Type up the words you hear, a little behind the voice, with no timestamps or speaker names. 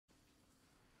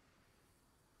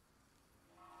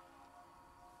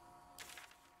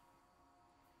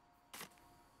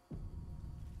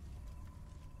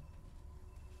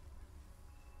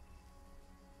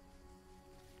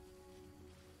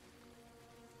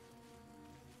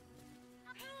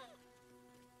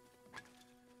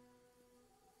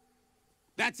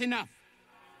That's enough.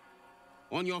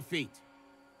 On your feet.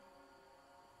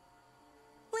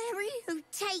 Where are you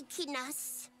taking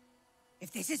us?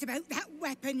 If this is about that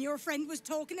weapon your friend was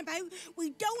talking about, we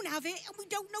don't have it and we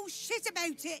don't know shit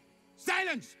about it.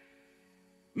 Silence!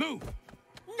 Move!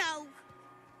 No.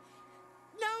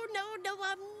 No,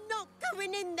 I'm not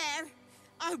going in there.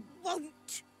 I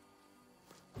won't.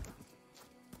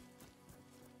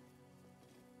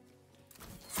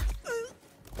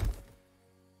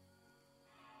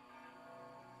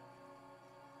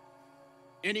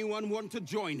 Anyone want to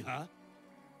join her?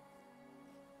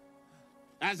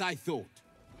 As I thought.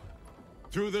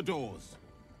 Through the doors.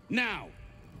 Now!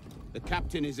 The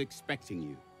captain is expecting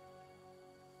you.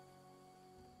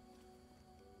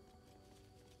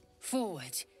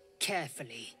 Forward,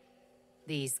 carefully.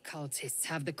 These cultists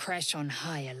have the Crèche on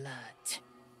high alert.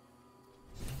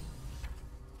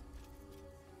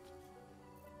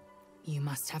 You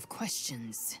must have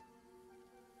questions.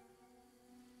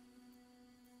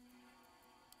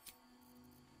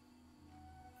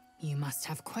 You must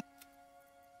have questions.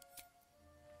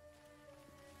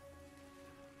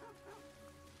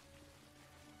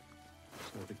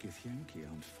 So the Githyanki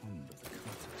aren't fond of the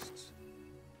cultists.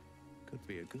 Could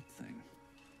be a good thing.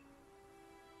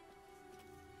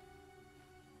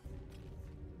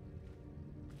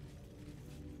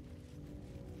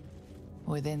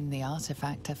 Within the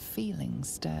artifact, a feeling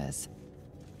stirs.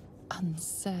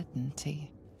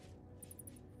 Uncertainty.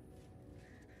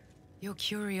 Your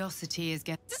curiosity is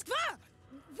getting...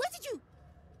 Where did you...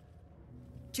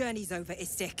 Journey's over,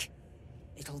 Istik.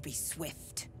 It'll be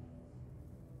swift.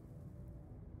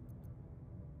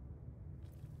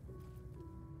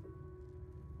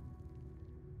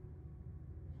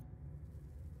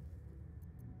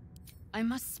 I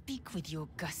must speak with your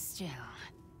Gustil.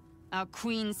 Our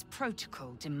Queen's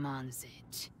protocol demands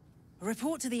it.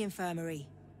 Report to the infirmary.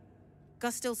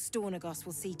 Gustil Stornagos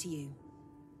will see to you.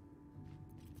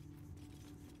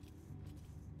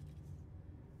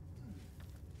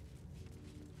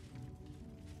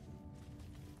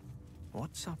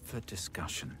 What's up for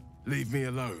discussion? Leave me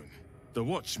alone. The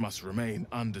watch must remain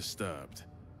undisturbed.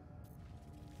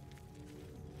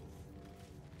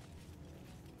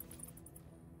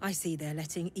 I see they're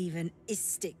letting even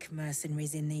Istik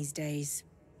mercenaries in these days.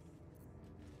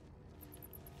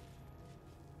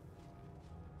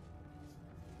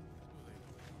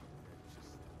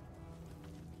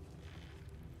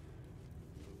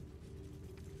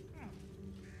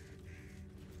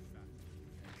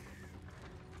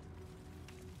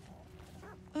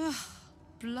 Ugh.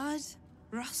 Blood?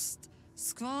 Rust?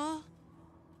 Squar?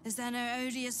 Is there no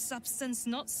odious substance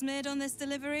not smeared on this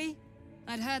delivery?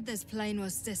 I'd heard this plane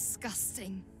was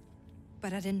disgusting,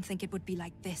 but I didn't think it would be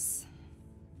like this.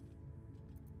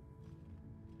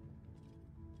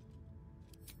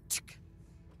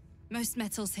 Most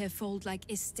metals here fold like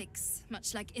Istiks,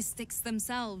 much like Istiks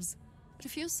themselves. But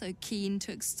if you're so keen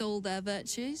to extol their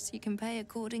virtues, you can pay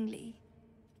accordingly.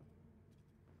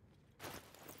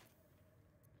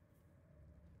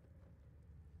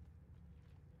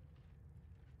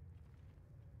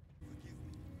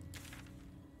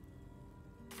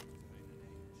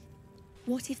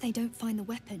 What if they don't find the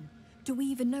weapon? Do we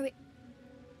even know it?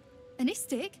 An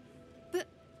Istik? But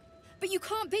you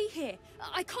can't be here.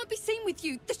 I can't be seen with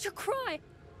you. The Chakrai.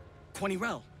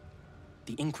 Quanirel,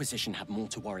 the Inquisition have more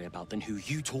to worry about than who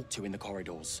you talk to in the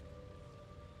corridors.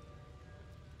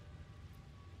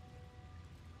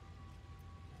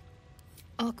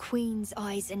 Our Queen's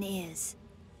eyes and ears.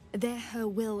 They're her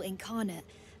will incarnate,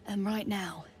 and right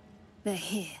now, they're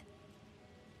here.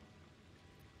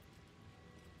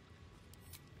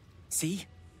 See?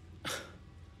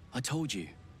 I told you.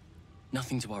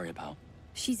 Nothing to worry about.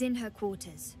 She's in her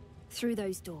quarters, through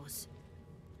those doors.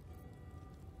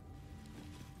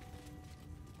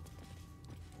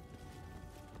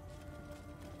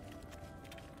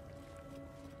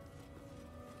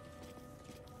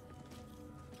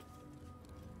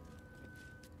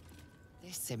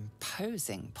 This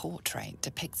imposing portrait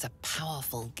depicts a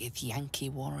powerful Githyanki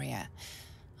warrior,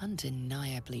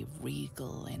 undeniably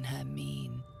regal in her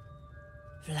mien.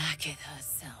 Vlaakith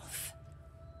herself.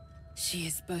 She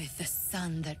is both the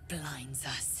sun that blinds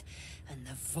us and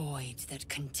the void that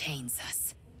contains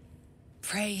us.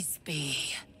 Praise be.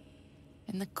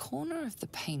 In the corner of the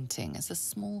painting is a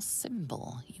small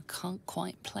symbol you can't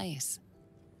quite place.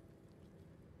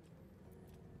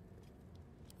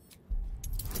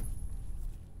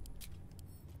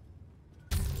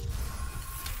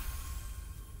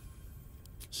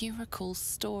 You recall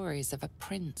stories of a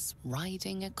prince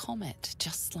riding a comet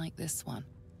just like this one.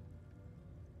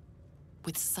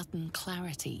 With sudden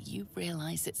clarity, you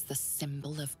realize it's the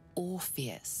symbol of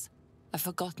Orpheus, a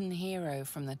forgotten hero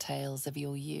from the tales of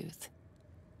your youth.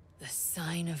 The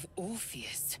sign of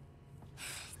Orpheus?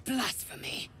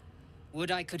 Blasphemy!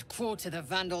 Would I could quarter the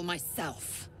Vandal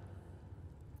myself.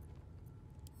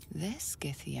 This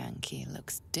Githyanki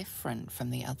looks different from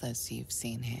the others you've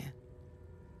seen here.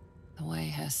 The way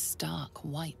her stark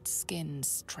white skin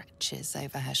stretches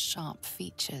over her sharp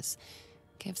features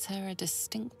gives her a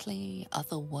distinctly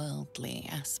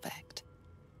otherworldly aspect.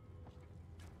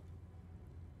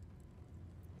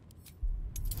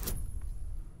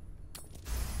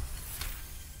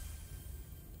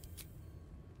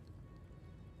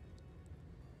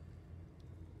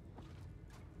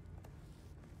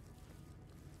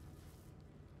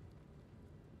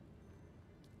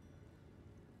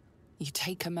 You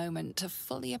take a moment to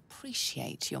fully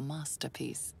appreciate your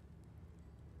masterpiece.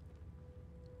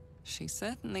 She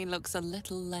certainly looks a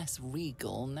little less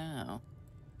regal now.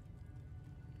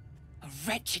 A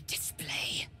wretched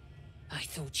display. I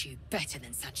thought you better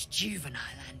than such juvenile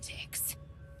antics.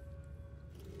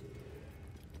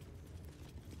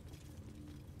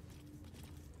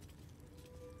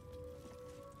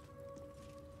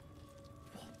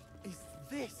 What is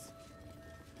this?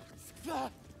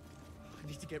 I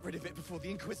need to get rid of it before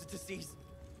the Inquisitor sees.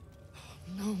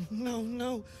 Oh,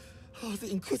 no. Oh,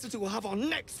 the Inquisitor will have our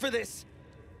necks for this!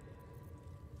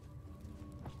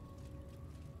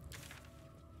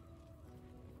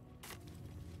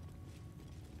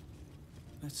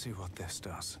 Let's see what this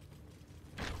does.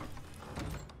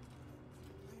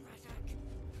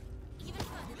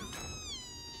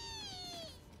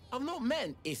 I've not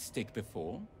met Istik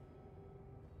before.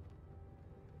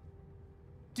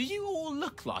 Do you all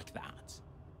look like that?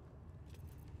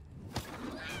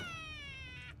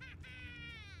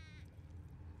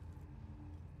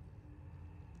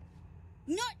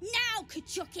 Not now,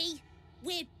 Kerchewy!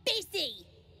 We're busy!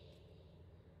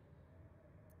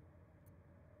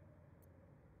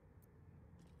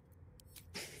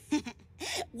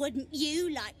 Wouldn't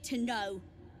you like to know?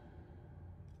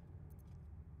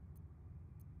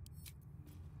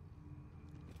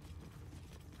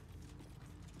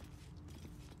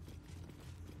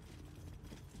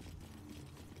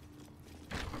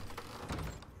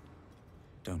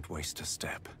 Don't waste a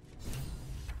step.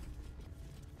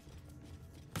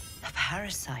 A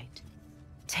parasite.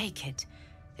 Take it.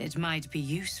 It might be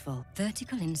useful.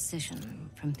 Vertical incision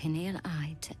from pineal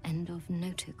eye to end of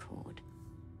notochord.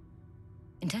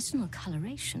 Intestinal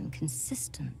coloration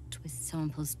consistent with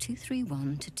samples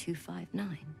 231 to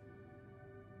 259.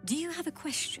 Do you have a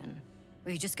question? Or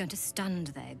are you just going to stand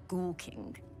there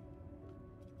gawking?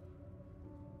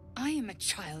 I am a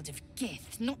child of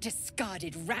Gith, not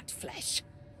discarded rat flesh.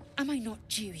 Am I not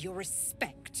due your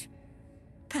respect?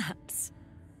 Perhaps.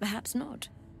 Perhaps not.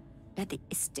 Let the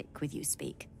Istik with you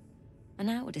speak,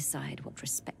 and I will decide what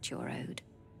respect you're owed.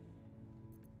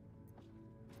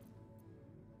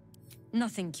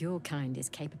 Nothing your kind is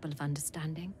capable of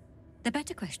understanding. The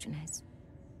better question is,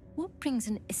 what brings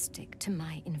an Istik to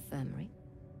my infirmary?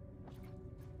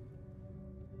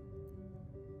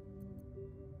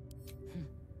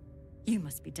 You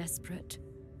must be desperate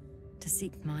to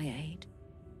seek my aid.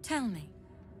 Tell me,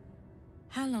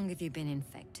 how long have you been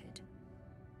infected?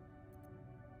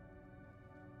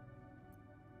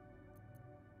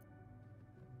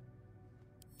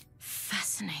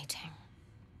 Fascinating.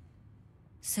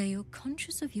 So you're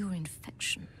conscious of your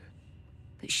infection,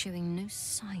 but showing no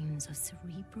signs of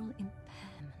cerebral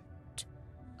impairment.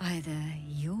 Either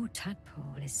your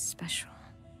tadpole is special,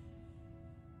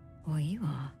 or you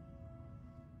are.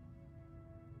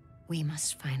 We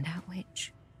must find out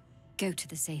which. Go to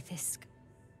the CEST.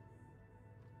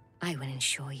 I will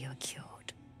ensure you're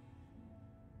cured.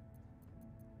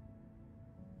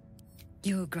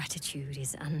 Your gratitude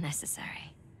is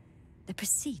unnecessary. The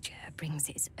procedure brings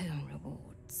its own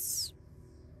rewards.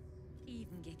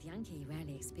 Even Githyanki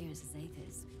rarely experiences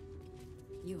CEST.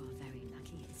 You are very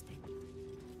lucky, Istik.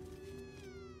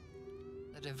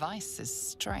 The device is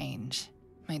strange,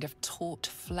 made of taut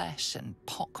flesh and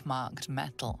pockmarked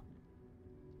metal.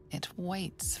 It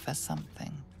waits for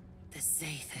something. The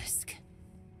CEST.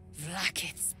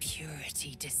 Vlaakith's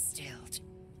purity distilled.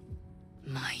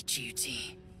 My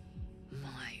duty.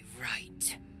 My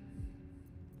right.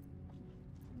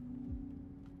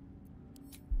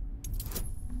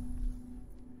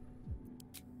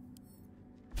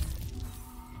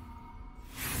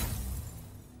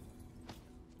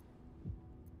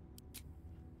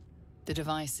 The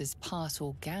device is part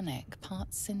organic,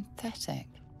 part synthetic.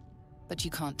 But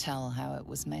you can't tell how it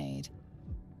was made,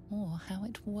 or how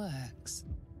it works.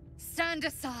 Stand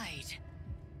aside!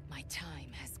 My My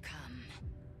time has come.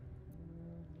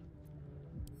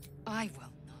 I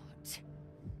will not.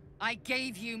 I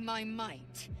gave you my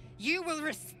might. You will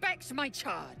respect my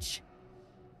charge.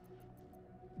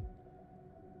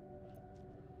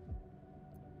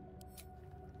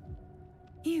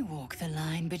 You walk the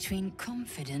line between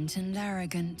confident and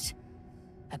arrogant.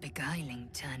 A beguiling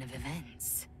turn of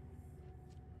events.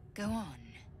 Go on,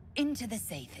 into the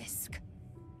Zaithisk.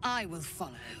 I will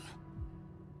follow.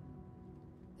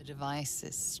 The device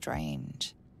is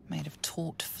strange, made of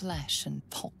taut flesh and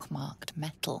pockmarked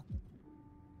metal.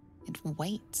 It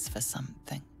waits for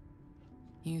something.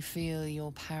 You feel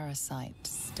your parasite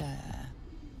stir.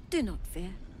 Do not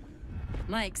fear.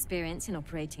 My experience in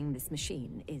operating this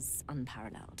machine is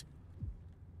unparalleled.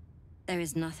 There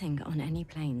is nothing on any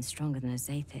plane stronger than a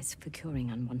Zaithis for curing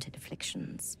unwanted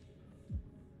afflictions.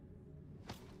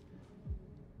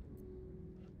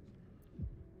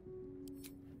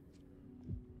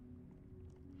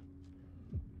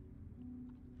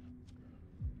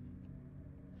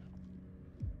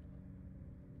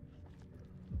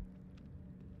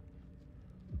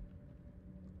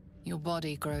 Your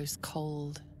body grows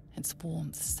cold, its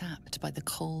warmth sapped by the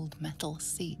cold metal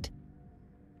seat.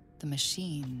 The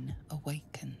machine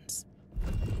awakens.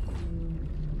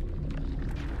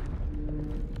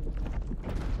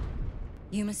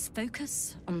 You must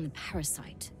focus on the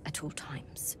parasite at all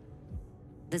times.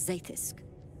 The Zaithisk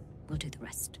will do the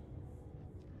rest.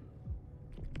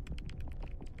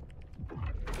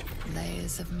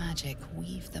 Layers of magic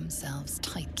weave themselves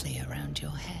tightly around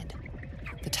your head.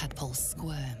 The tadpole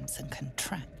squirms and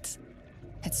contracts.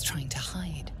 It's trying to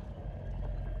hide.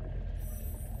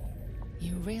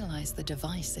 You realize the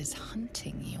device is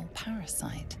hunting your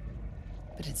parasite,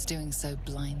 but it's doing so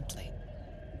blindly.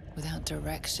 Without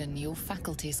direction, your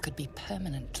faculties could be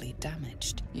permanently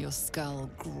damaged. Your skull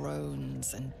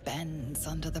groans and bends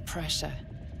under the pressure.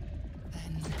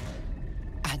 Then,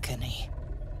 agony.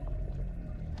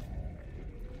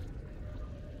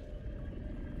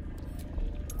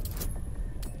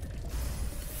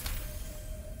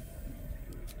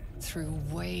 Through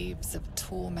waves of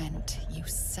torment, you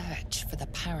search for the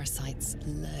parasite's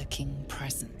lurking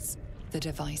presence. The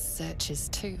device searches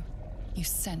too. You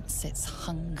sense its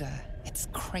hunger, its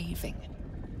craving.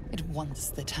 It wants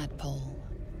the tadpole,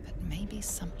 but maybe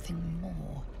something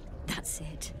more. That's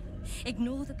it.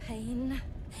 Ignore the pain.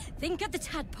 Think of the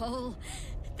tadpole.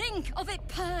 Think of it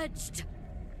purged.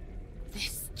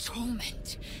 This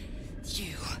torment.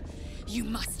 You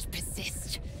must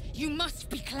persist. You must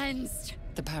be cleansed.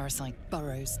 The parasite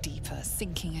burrows deeper,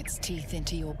 sinking its teeth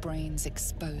into your brain's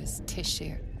exposed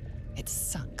tissue. It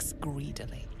sucks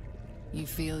greedily. You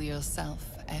feel yourself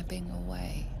ebbing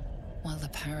away, while the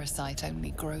parasite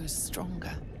only grows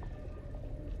stronger.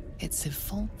 It's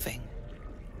evolving.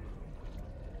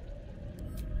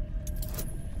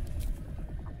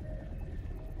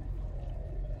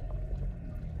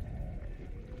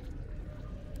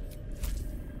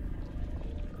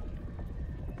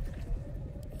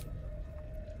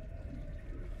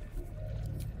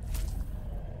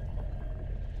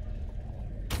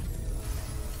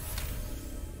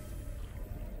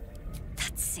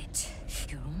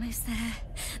 There.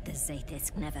 The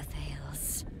Zaithis never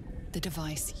fails. The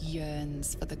device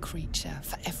yearns for the creature,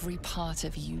 for every part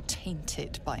of you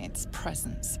tainted by its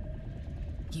presence.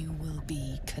 You will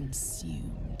be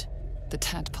consumed. The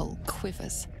tadpole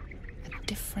quivers. A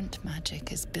different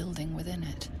magic is building within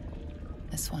it.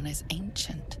 This one is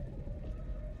ancient.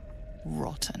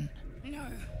 Rotten. No.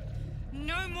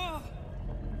 No more!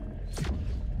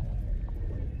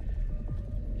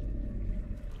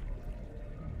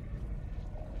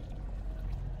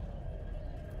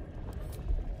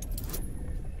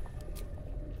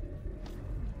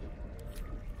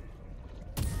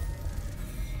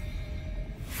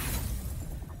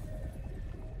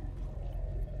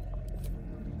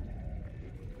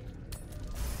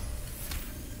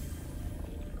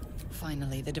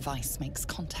 Finally, the device makes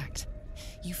contact.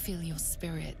 You feel your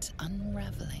spirit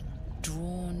unraveling,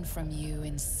 drawn from you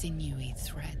in sinewy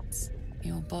threads.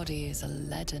 Your body is a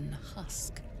leaden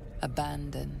husk,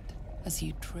 abandoned as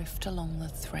you drift along the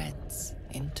threads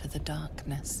into the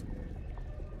darkness.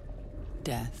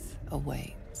 Death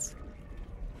awaits.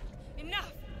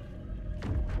 Enough!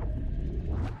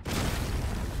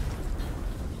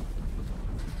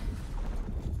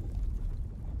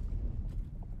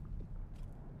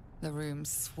 The room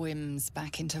swims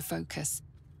back into focus.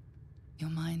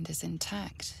 Your mind is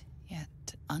intact, yet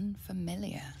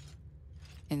unfamiliar.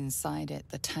 Inside it,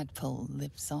 the tadpole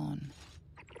lives on,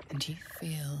 and you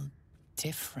feel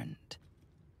different.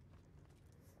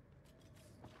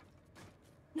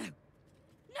 No!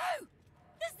 No!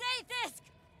 The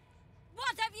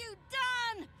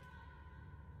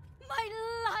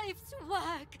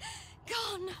back,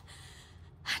 gone.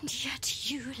 And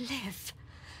yet you live.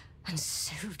 And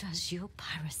so does your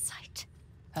parasite.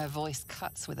 Her voice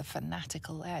cuts with a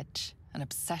fanatical edge, an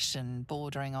obsession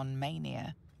bordering on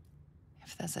mania.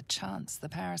 If there's a chance the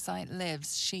parasite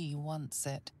lives, she wants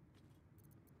it.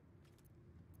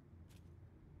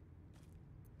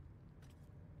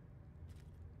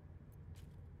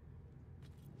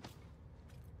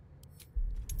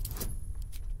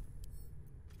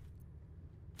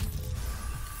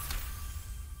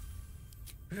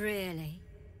 Really?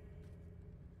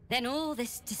 Then all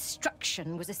this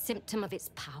destruction was a symptom of its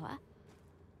power?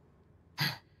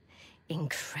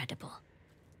 Incredible.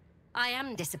 I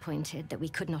am disappointed that we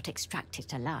could not extract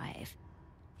it alive.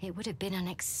 It would have been an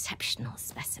exceptional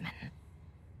specimen.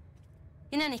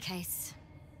 In any case,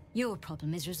 your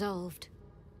problem is resolved.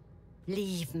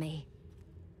 Leave me.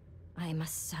 I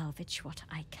must salvage what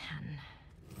I can.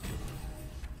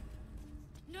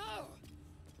 No!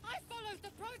 I followed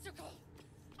the protocol!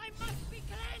 I must be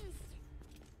cleansed!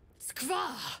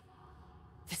 Skvar!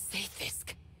 The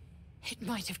Seythisk. It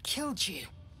might have killed you.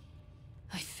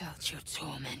 I felt your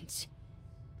torment.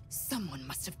 Someone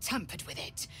must have tampered with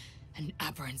it. An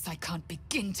aberrance I can't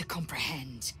begin to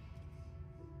comprehend.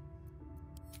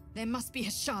 There must be a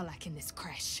Sharlak in this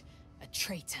Crèche. A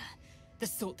traitor. The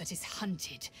sort that is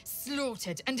hunted,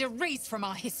 slaughtered, and erased from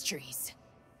our histories.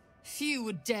 Few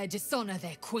would dare dishonor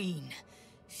their queen.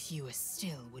 Fewer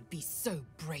still would be so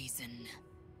brazen.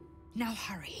 Now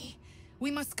hurry. We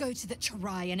must go to the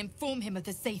Charai and inform him of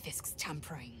the Seythisk's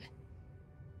tampering.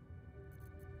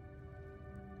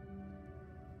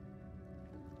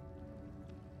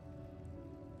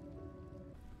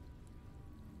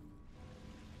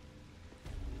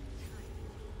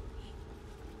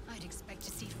 I'd expect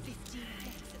to see 15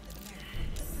 deaths at the very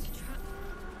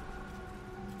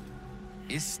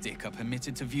least. Istik are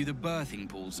permitted to view the birthing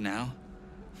pools now.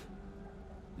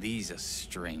 These are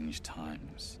strange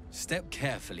times. Step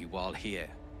carefully while here.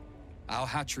 Our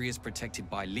hatchery is protected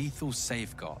by lethal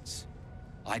safeguards.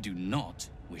 I do not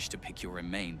wish to pick your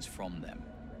remains from them.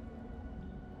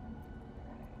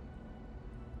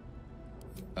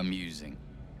 Amusing.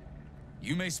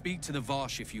 You may speak to the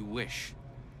Varsh if you wish,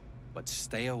 but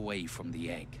stay away from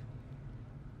the egg.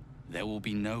 There will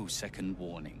be no second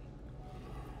warning.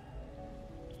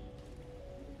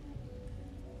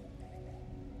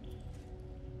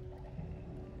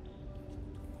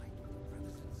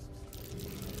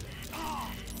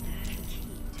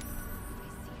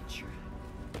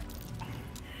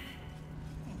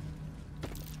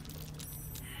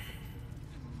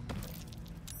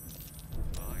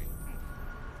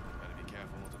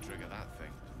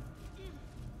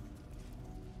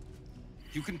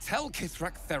 You can tell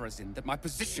Kithrak Therazin that my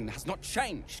position has not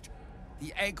changed.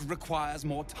 The egg requires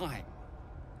more time.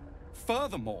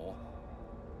 Furthermore...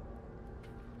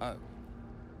 Oh.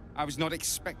 I was not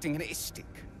expecting an Istik.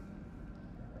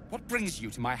 What brings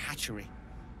you to my hatchery?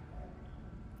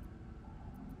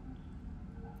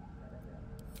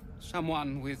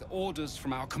 Someone with orders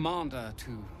from our commander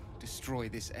to destroy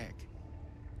this egg.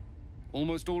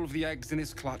 Almost all of the eggs in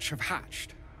his clutch have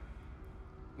hatched.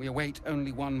 We await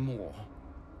only one more,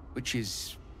 which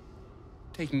is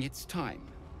taking its time.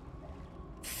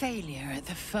 Failure at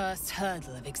the first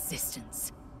hurdle of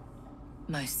existence.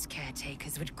 Most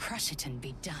caretakers would crush it and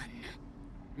be done.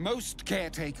 Most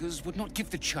caretakers would not give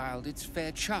the child its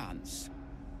fair chance.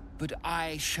 But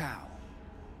I shall.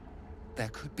 There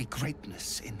could be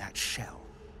greatness in that shell.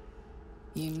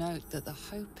 You note that the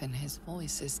hope in his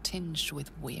voice is tinged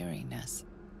with weariness.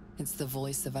 It's the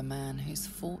voice of a man who's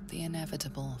fought the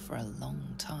inevitable for a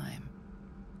long time.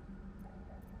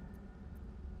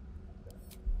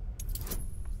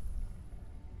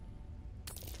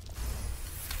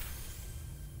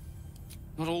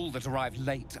 Not all that arrive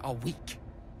late are weak.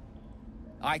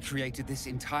 I created this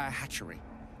entire hatchery,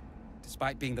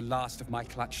 despite being the last of my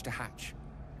clutch to hatch.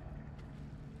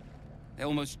 They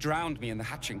almost drowned me in the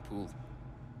hatching pool,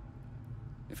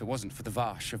 if it wasn't for the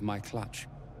Varsh of my clutch.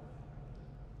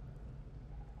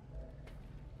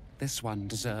 This one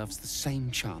deserves the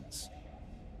same chance.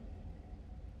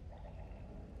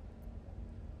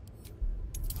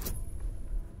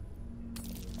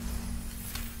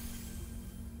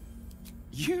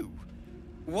 You?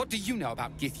 What do you know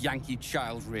about Githyanki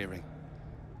child rearing?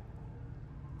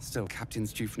 Still,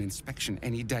 Captain's due for an inspection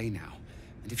any day now.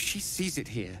 And if she sees it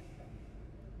here...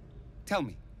 Tell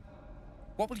me,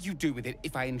 what will you do with it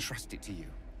if I entrust it to you?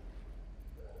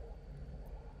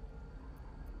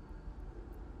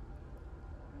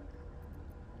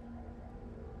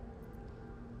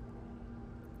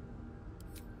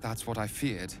 That's what I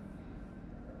feared.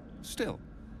 Still,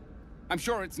 I'm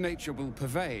sure its nature will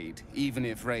pervade, even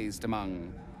if raised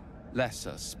among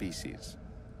lesser species.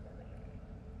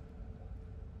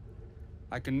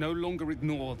 I can no longer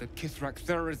ignore that Kithrak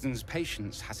Thurizen's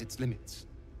patience has its limits.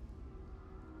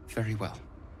 Very well.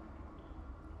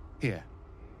 Here.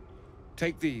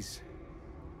 Take these.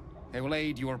 They will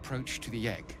aid your approach to the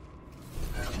egg.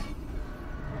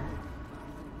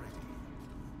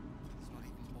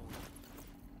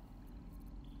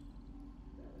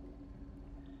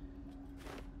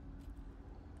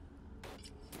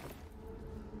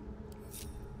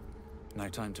 No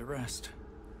time to rest.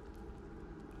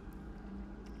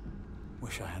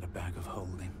 Wish I had a bag of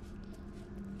holding.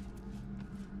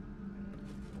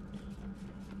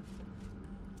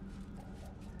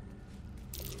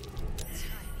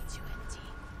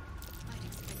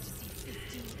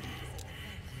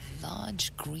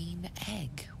 Large green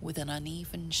egg with an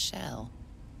uneven shell.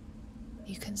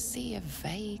 You can see a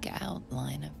vague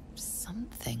outline of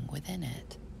something within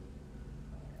it.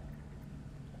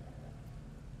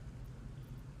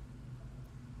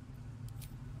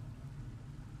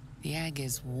 The egg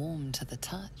is warm to the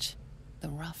touch, the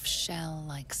rough shell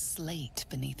like slate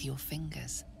beneath your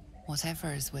fingers.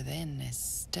 Whatever is within is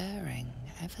stirring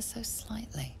ever so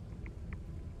slightly.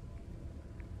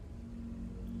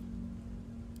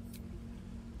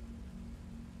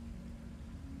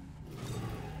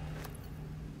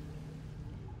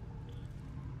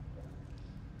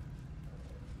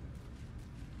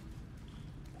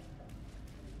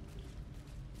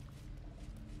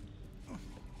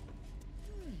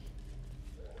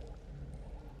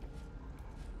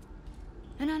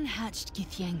 An unhatched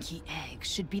Githyanki egg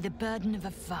should be the burden of a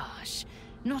Vash,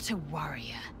 not a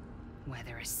warrior,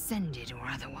 whether ascended or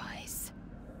otherwise.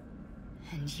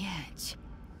 And yet,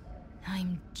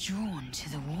 I'm drawn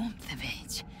to the warmth of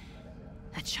it.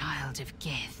 A child of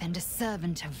Gith and a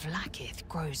servant of Vlaakith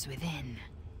grows within.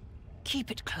 Keep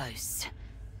it close.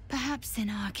 Perhaps in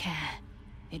our care,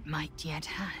 it might yet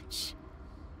hatch.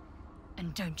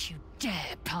 And don't you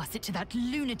dare pass it to that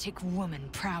lunatic woman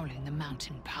prowling the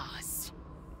mountain pass.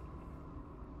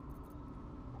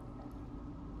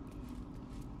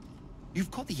 You've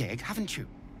got the egg, haven't you?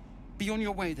 Be on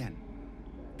your way then.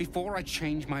 Before I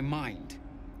change my mind.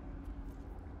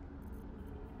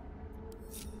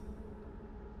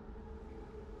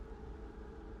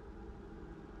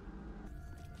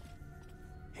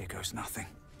 Here goes nothing.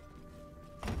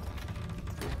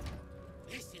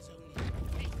 This is only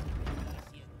a taste of the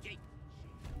mercy of Jake.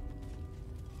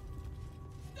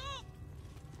 Stop!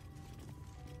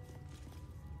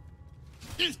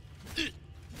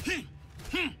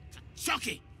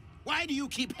 Shocky! Why do you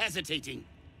keep hesitating?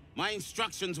 My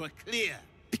instructions were clear.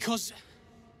 Because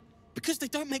they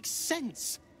don't make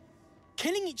sense.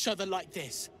 Killing each other like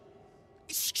this.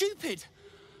 It's stupid.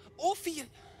 Or for you...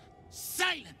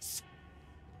 Silence!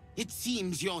 It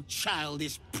seems your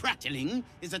childish prattling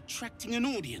is attracting an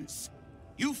audience.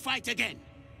 You fight again.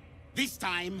 This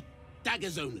time,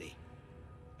 daggers only.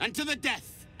 And to the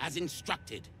death, as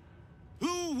instructed.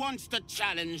 Who wants to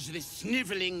challenge this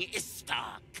sniveling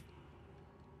Istark?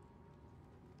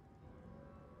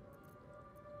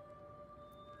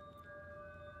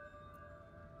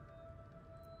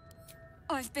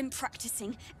 I've been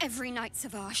practicing every night,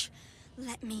 Savage.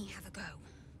 Let me have a go.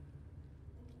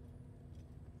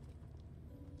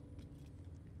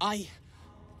 I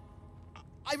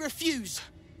refuse.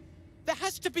 There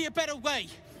has to be a better way.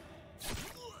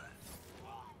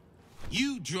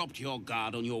 You dropped your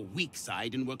guard on your weak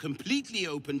side and were completely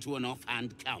open to an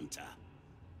offhand counter.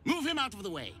 Move him out of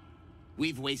the way.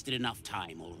 We've wasted enough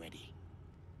time already.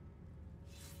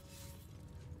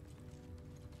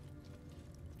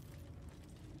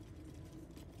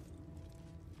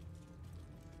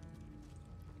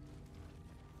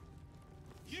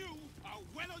 You are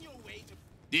well on your way to...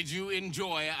 Did you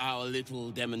enjoy our little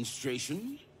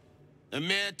demonstration? A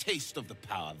mere taste of the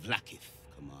power Vlaakith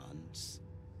commands.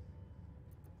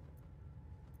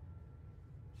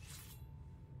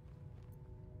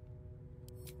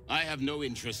 I have no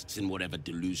interests in whatever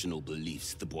delusional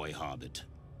beliefs the boy harbored.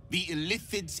 The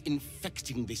illithids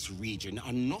infecting this region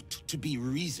are not to be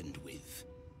reasoned with.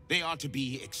 They are to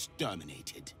be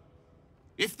exterminated.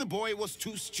 If the boy was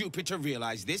too stupid to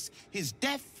realize this, his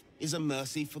death is a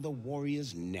mercy for the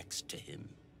warriors next to him.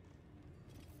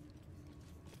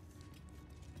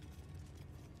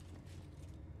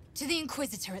 To the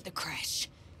Inquisitor at the Crèche.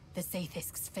 The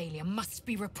Saythisk's failure must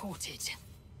be reported.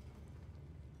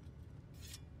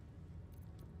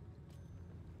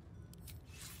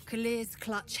 Kalir's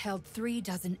clutch held 3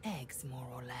 dozen eggs, more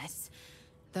or less.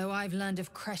 Though I've learned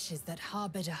of Crèches that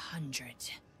harbored 100.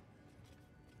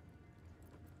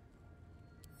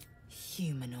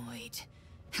 Humanoid.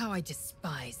 How I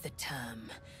despise the term.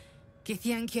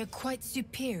 Githyanki are quite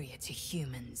superior to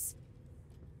humans.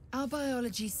 Our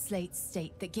biology slates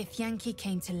state that Githyanki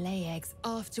came to lay eggs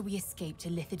after we escaped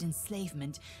Illithid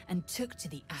enslavement and took to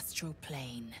the astral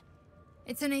plane.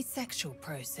 It's an asexual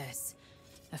process,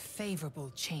 a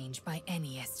favorable change by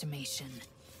any estimation.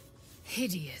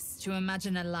 Hideous to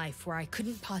imagine a life where I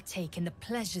couldn't partake in the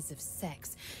pleasures of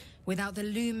sex without the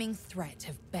looming threat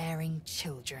of bearing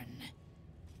children.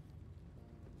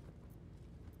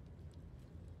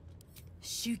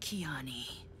 Shukiani.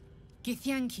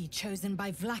 Githyanki chosen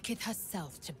by Vlaakith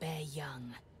herself to bear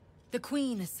young. The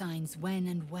Queen assigns when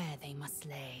and where they must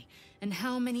lay, and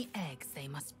how many eggs they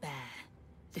must bear.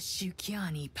 The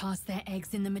Shukiani pass their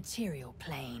eggs in the material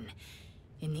plane.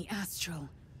 In the astral,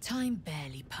 time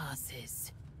barely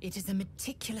passes. It is a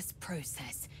meticulous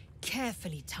process,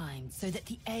 carefully timed so that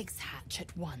the eggs hatch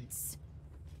at once.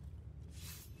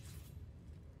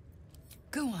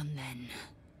 Go on then.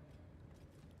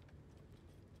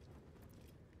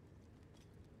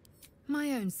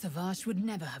 My own Savage would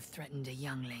never have threatened a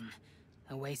youngling.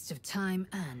 A waste of time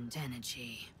and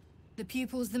energy. The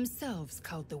pupils themselves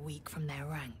culled the weak from their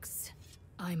ranks.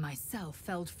 I myself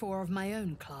felled 4 of my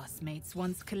own classmates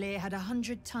once Kalir had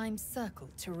 100 times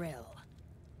circled Tyrell.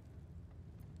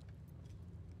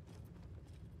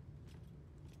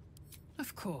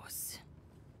 Of course.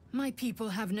 My people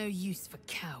have no use for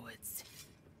cowards.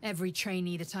 Every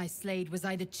trainee that I slayed was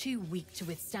either too weak to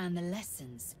withstand the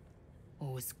lessons,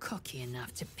 or was cocky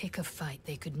enough to pick a fight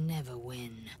they could never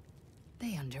win.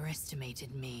 They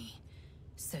underestimated me,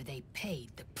 so they paid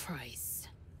the price.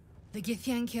 The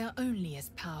Githyanki are only as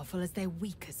powerful as their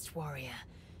weakest warrior.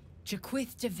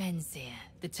 Jaquith de Venzir,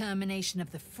 the termination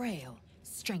of the frail,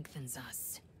 strengthens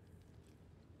us.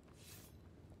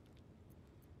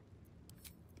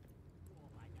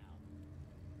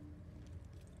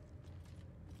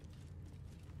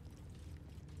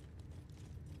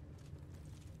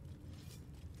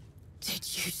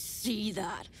 Did you see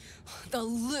that? The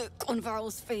look on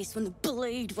Varl's face when the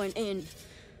blade went in.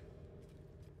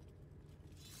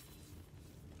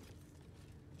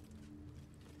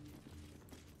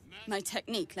 My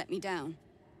technique let me down.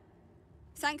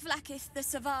 Thank Vlaakith, the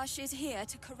Savage is here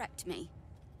to correct me.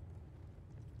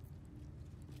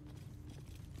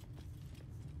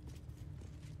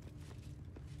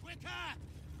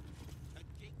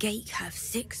 Gate have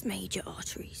 6 major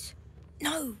arteries.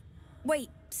 No, wait,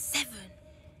 7.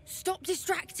 Stop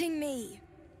distracting me.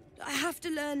 I have to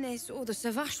learn this or the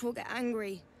Savage will get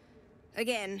angry.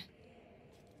 Again.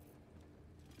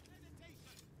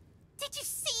 Did you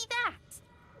see that?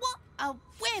 What a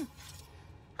wimp!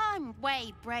 I'm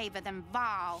way braver than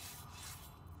Varl.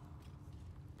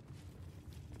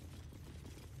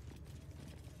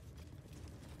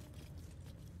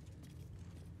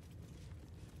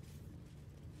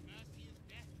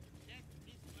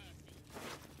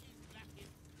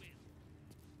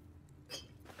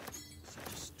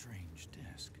 Such a strange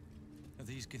disc. Are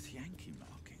these Githyanki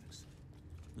markings?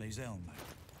 Elbaqu.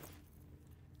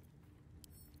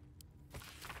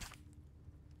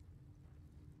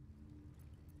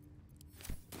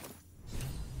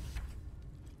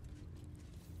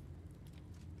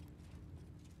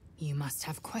 You must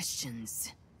have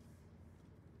questions.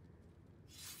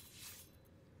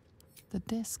 The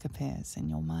disc appears in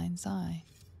your mind's eye.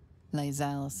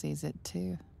 Elbaqu sees it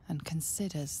too, and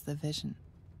considers the vision.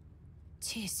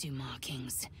 Tirsu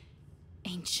markings.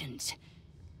 Ancient.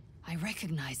 I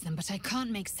recognize them, but I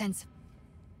can't make sense.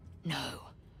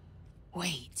 No.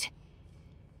 Wait.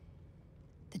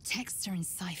 The texts are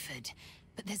enciphered,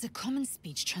 but there's a common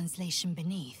speech translation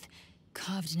beneath,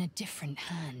 carved in a different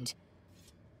hand.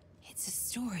 It's a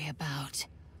story about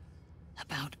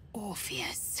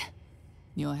Orpheus.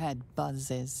 Your head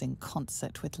buzzes in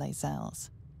concert with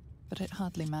Elbaq's, but it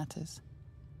hardly matters.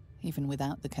 Even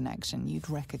without the connection, you'd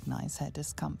recognize her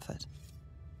discomfort.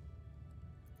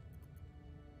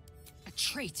 A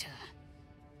traitor.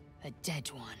 A dead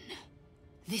one.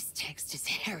 This text is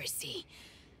heresy.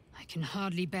 I can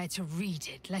hardly bear to read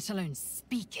it, let alone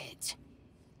speak it.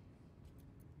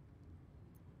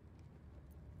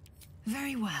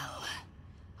 Very well.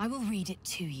 I will read it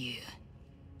to you.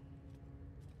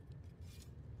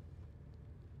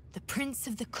 The Prince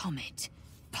of the Comet,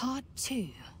 Part 2.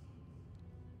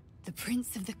 The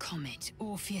Prince of the Comet,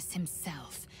 Orpheus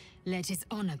himself, led his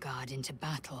honor guard into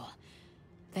battle.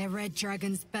 Their red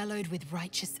dragons bellowed with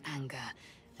righteous anger,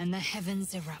 and the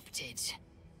heavens erupted.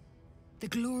 The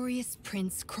glorious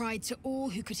prince cried to all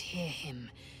who could hear him,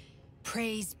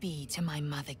 "Praise be to my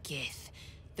mother Gith,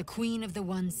 the queen of the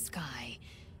one sky,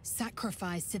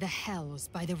 sacrificed to the hells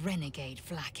by the renegade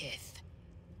Vlaakith."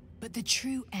 But the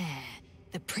true heir,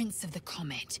 the Prince of the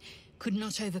Comet, could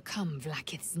not overcome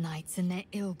Vlaakith's knights and their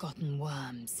ill-gotten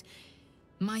worms.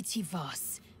 Mighty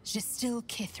Voss, Gestil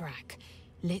Kithrak,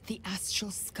 lit the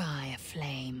astral sky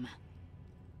aflame.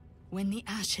 When the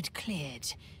ash had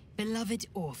cleared, beloved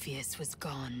Orpheus was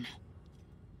gone.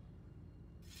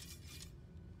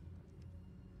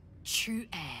 True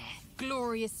heir,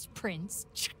 glorious prince,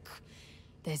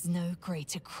 there's no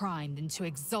greater crime than to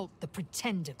exalt the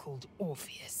pretender called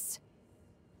Orpheus.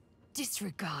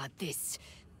 Disregard this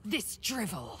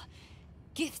drivel.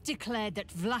 Gith declared that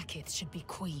Vlaakith should be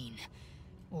queen.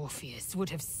 Orpheus would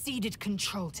have ceded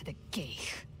control to the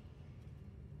Geich.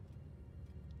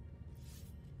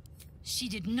 She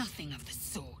did nothing of the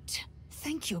sort.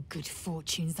 Thank your good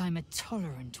fortunes I'm a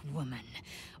tolerant woman,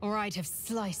 or I'd have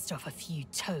sliced off a few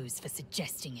toes for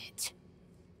suggesting it.